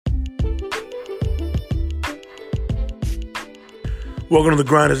Welcome to the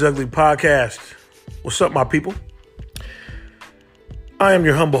Grind is Ugly podcast. What's up, my people? I am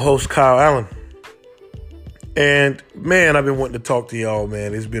your humble host, Kyle Allen. And man, I've been wanting to talk to y'all,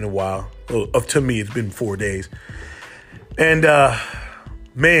 man. It's been a while. To me, it's been 4 days. And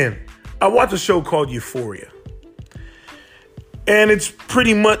man, I watched a show called Euphoria. And it's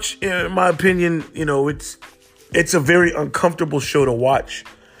pretty much, in my opinion, it's a very uncomfortable show to watch.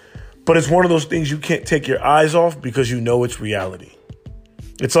 But it's one of those things you can't take your eyes off because you know it's reality.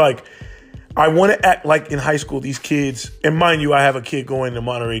 It's like, I want to act like in high school, these kids, and mind you, I have a kid going to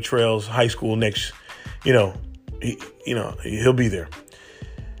Monterey Trails High School next, he'll be there.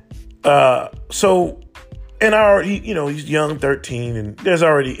 And I already, he's young, 13, and there's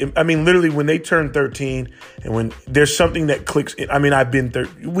already, literally when they turn 13 and when there's something that clicks, I've been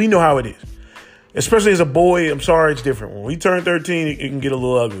 13, we know how it is. Especially as a boy, I'm sorry, it's different. When we turn 13, it can get a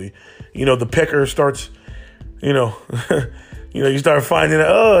little ugly. The pecker starts, you start finding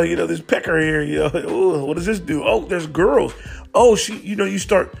out, this pecker here, what does this do? Oh, there's girls. Oh, you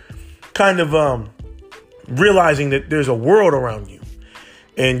start kind of realizing that there's a world around you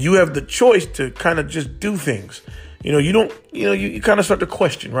and you have the choice to kind of just do things. You kind of start to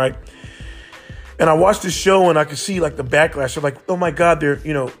question, right? And I watched this show and I could see like the backlash. They're like, oh my God, they're,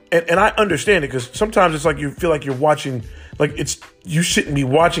 and I understand it because sometimes it's like you feel like you're watching, like you shouldn't be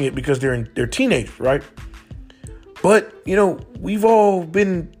watching it because they're teenagers, right? But, we've all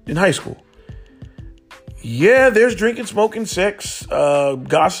been in high school. Yeah, there's drinking, smoking, sex,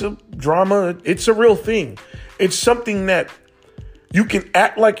 gossip, drama. It's a real thing. It's something that you can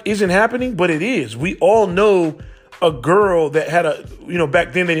act like isn't happening, but it is. We all know a girl that had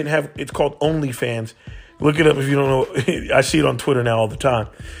back then they didn't have, it's called OnlyFans. Look it up if you don't know. I see it on Twitter now all the time.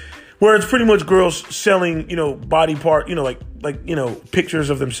 Where it's pretty much girls selling, body part, like pictures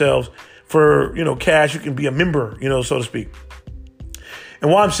of themselves for, cash. You can be a member, so to speak.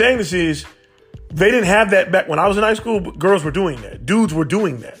 And why I'm saying this is they didn't have that back when I was in high school, but girls were doing that. Dudes were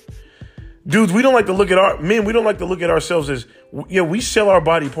doing that. Dudes, we don't like to look at we don't like to look at ourselves as, we sell our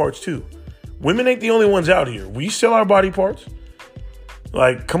body parts too. Women ain't the only ones out here. We sell our body parts.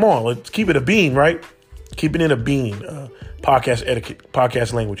 Like, come on, let's keep it a bean, right? Keeping it a bean, podcast etiquette,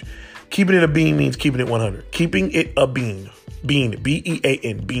 podcast language. Keeping it a bean means keeping it 100. Keeping it a bean,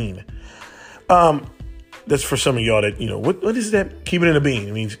 B-E-A-N, bean. That's for some of y'all that, what is that? Keeping it a bean.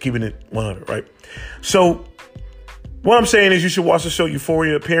 It means keeping it 100, right? So what I'm saying is you should watch the show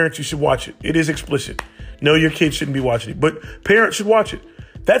Euphoria. Parents, you should watch it. It is explicit. No, your kids shouldn't be watching it, but parents should watch it.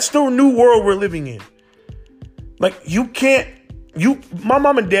 That's the new world we're living in. Like my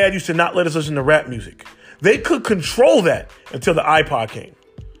mom and dad used to not let us listen to rap music. They could control that until the iPod came.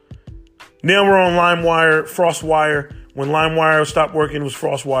 Now we're on LimeWire, FrostWire. When LimeWire stopped working, it was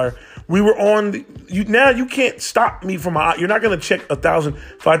FrostWire. We were on now you can't stop me from you're not going to check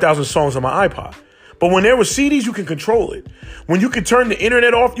 5,000 songs on my iPod. But when there were CDs, you can control it. When you can turn the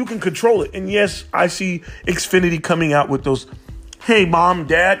internet off, you can control it. And yes, I see Xfinity coming out with those. Hey, mom,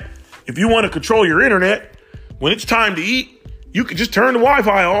 dad, if you want to control your internet, when it's time to eat, you can just turn the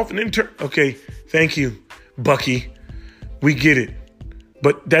Wi-Fi off and then Okay, thank you, Bucky. We get it.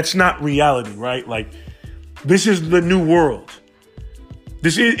 But that's not reality, right? Like, this is the new world.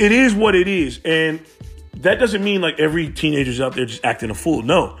 It is what it is. And that doesn't mean like every teenager's out there just acting a fool.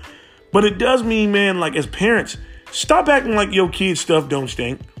 No. But it does mean, man, like as parents, stop acting like your kids' stuff don't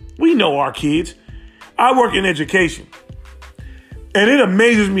stink. We know our kids. I work in education. And it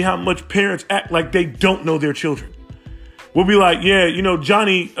amazes me how much parents act like they don't know their children. We'll be like, yeah,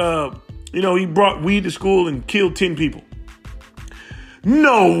 Johnny, he brought weed to school and killed 10 people.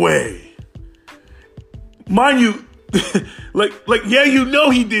 No way. Mind you, yeah,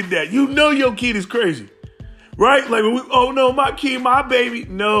 he did that. Your kid is crazy, right? Like, oh no, my kid, my baby.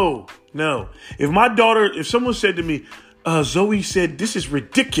 No. If someone said to me, Zoe said, this is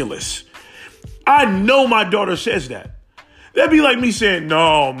ridiculous. I know my daughter says that. That'd be like me saying,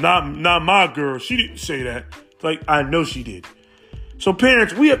 no, not my girl. She didn't say that. Like, I know she did. So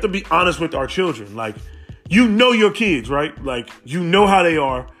parents, we have to be honest with our children. Like, your kids, right? Like, how they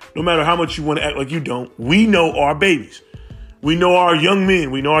are, no matter how much you want to act like you don't. We know our babies. We know our young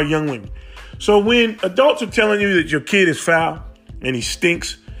men. We know our young women. So when adults are telling you that your kid is foul and he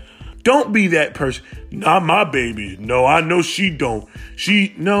stinks, don't be that person. Not my baby. No, I know she don't.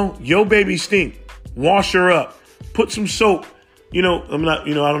 Your baby stink. Wash her up. Put some soap. I don't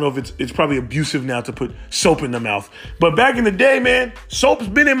know if it's probably abusive now to put soap in the mouth. But back in the day, man, soap's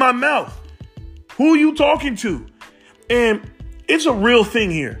been in my mouth. Who are you talking to? And it's a real thing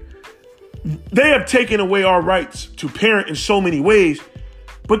here. They have taken away our rights to parent in so many ways,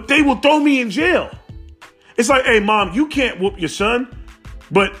 but they will throw me in jail. It's like, hey, mom, you can't whoop your son.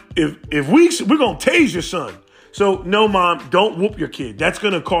 But if we're going to tase your son. So no, mom, don't whoop your kid. That's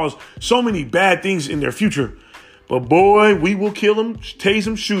going to cause so many bad things in their future. But boy, we will kill them, tase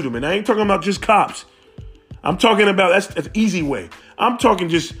them, shoot them. And I ain't talking about just cops. I'm talking about, that's easy way. I'm talking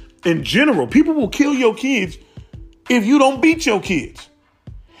just in general. People will kill your kids if you don't beat your kids.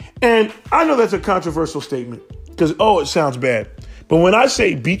 And I know that's a controversial statement because, it sounds bad. But when I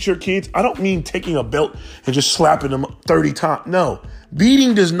say beat your kids, I don't mean taking a belt and just slapping them 30 times. No,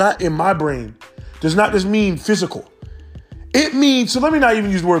 beating does not, in my brain, does not just mean physical. It means, so let me not even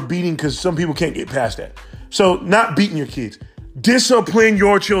use the word beating because some people can't get past that. So not beating your kids. Discipline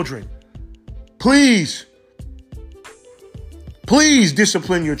your children. Please. Please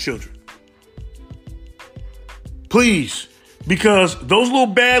discipline your children. Please. Because those little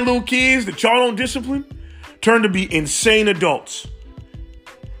bad little kids that y'all don't discipline turn to be insane adults.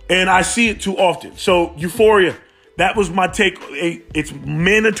 And I see it too often. So Euphoria, that was my take. It's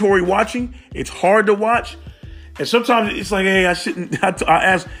mandatory watching. It's hard to watch. And sometimes it's like, hey, I shouldn't.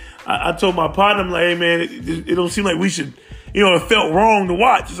 I told my partner, I'm like, hey, man, it don't seem like we should, it felt wrong to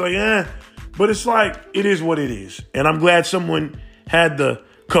watch. It's like, But it's like, it is what it is. And I'm glad someone had the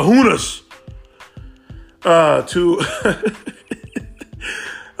kahunas to,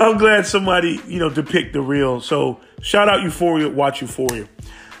 I'm glad somebody, depict the real. So shout out Euphoria, watch Euphoria.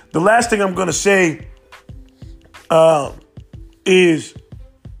 The last thing I'm going to say is,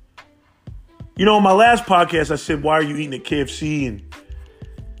 in my last podcast, I said, why are you eating at KFC?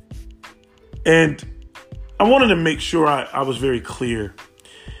 And I wanted to make sure I was very clear.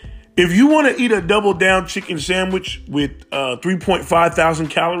 If you want to eat a double down chicken sandwich with 3.5 thousand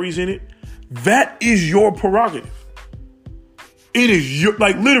calories in it, that is your prerogative. It is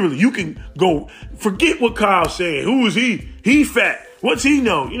literally, you can go, forget what Kyle's saying. Who is he? He fat. What's he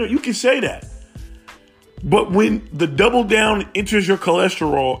know? You can say that. But when the double down enters your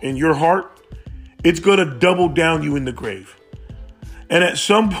cholesterol in your heart, it's going to double down you in the grave. And at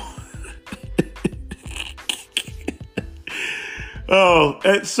some point,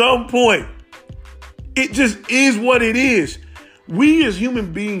 at some point, it just is what it is. We as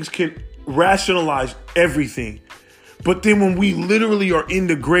human beings can rationalize everything. But then when we literally are in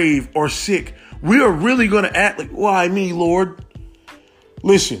the grave or sick, we are really going to act like, why me, Lord?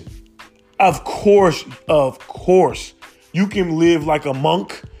 Listen, of course, you can live like a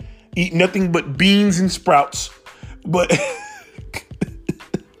monk, eat nothing but beans and sprouts, but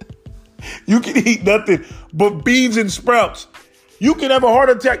you can eat nothing but beans and sprouts. You can have a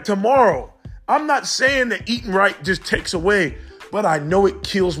heart attack tomorrow. I'm not saying that eating right just takes away, but I know it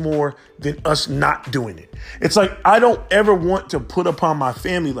kills more than us not doing it. It's like, I don't ever want to put upon my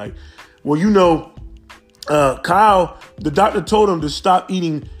family like, well, Kyle, the doctor told him to stop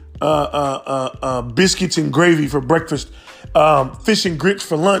eating biscuits and gravy for breakfast, fish and grits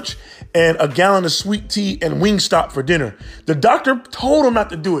for lunch, and a gallon of sweet tea and Wingstop for dinner. The doctor told him not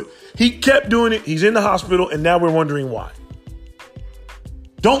to do it. He kept doing it. He's in the hospital, and now we're wondering why.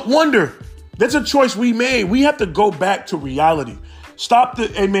 Don't wonder. That's a choice we made. We have to go back to reality. Stop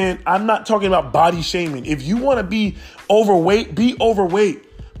hey man, I'm not talking about body shaming. If you want to be overweight, be overweight.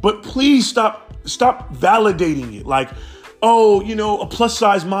 But please stop validating it. Like, a plus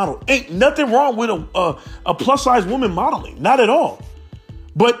size model. Ain't nothing wrong with a plus size woman modeling. Not at all.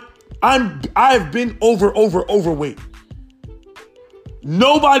 But I've been overweight.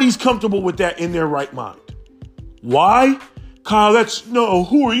 Nobody's comfortable with that in their right mind. Why? Kyle,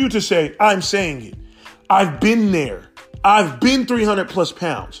 who are you to say? I'm saying it. I've been there. I've been 300 plus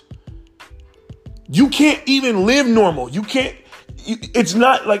pounds. You can't even live normal. It's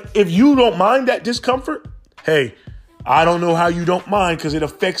not like, if you don't mind that discomfort, hey, I don't know how you don't mind because it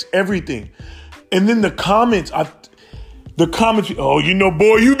affects everything. And then the comments, boy,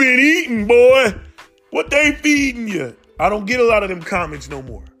 you been eating, boy. What they feeding you? I don't get a lot of them comments no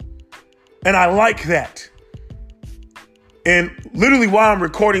more. And I like that. And literally while I'm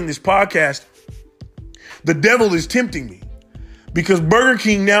recording this podcast, the devil is tempting me because Burger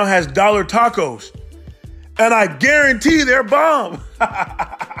King now has dollar tacos and I guarantee they're bomb.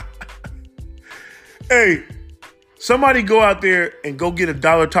 Hey, somebody go out there and go get a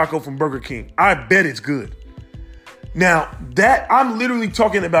dollar taco from Burger King. I bet it's good. Now I'm literally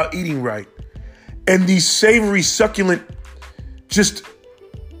talking about eating right and these savory, succulent, just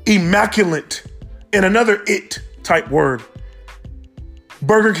immaculate, and another it type word.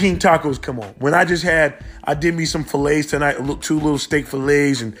 Burger King tacos, come on. When I did me some fillets tonight, 2 little steak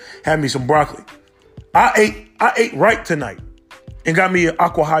fillets and had me some broccoli. I ate right tonight and got me an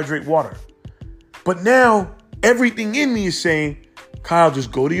aqua hydrate water. But now everything in me is saying, Kyle,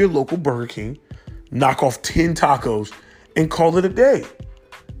 just go to your local Burger King, knock off 10 tacos and call it a day.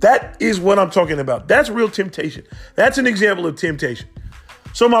 That is what I'm talking about. That's real temptation. That's an example of temptation.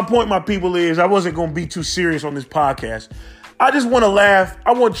 So my point, my people, is I wasn't going to be too serious on this podcast. I just want to laugh.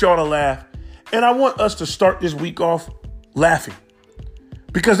 I want y'all to laugh. And I want us to start this week off laughing.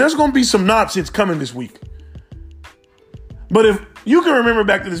 Because there's going to be some nonsense coming this week. But if you can remember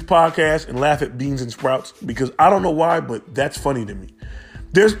back to this podcast and laugh at beans and sprouts, because I don't know why, but that's funny to me.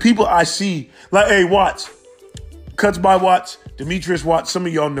 There's people I see, like, hey, Watts, Cuts by Watts, Demetrius Watts, some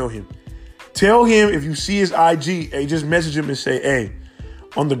of y'all know him. Tell him if you see his IG, hey, just message him and say, hey,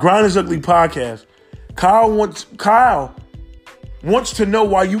 on the Grind is Ugly podcast, Kyle wants to know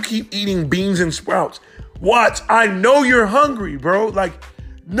why you keep eating beans and sprouts. Watts, I know you're hungry, bro. Like,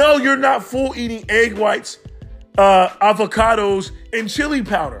 no, you're not full eating egg whites, avocados, and chili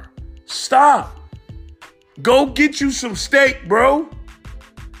powder. Stop. Go get you some steak, bro.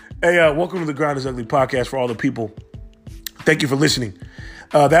 Hey, welcome to the Grind is Ugly podcast for all the people. Thank you for listening.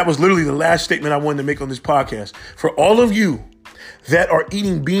 That was literally the last statement I wanted to make on this podcast. For all of you that are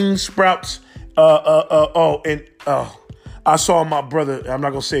eating beans, sprouts, I saw my brother, I'm not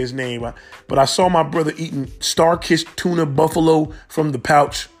going to say his name, but I saw my brother eating Star-Kissed tuna buffalo from the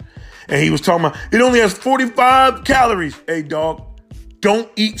pouch. And he was talking about, it only has 45 calories. Hey, dog,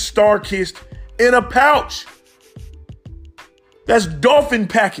 don't eat Star-Kissed in a pouch. That's dolphin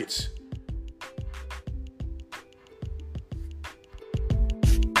packets.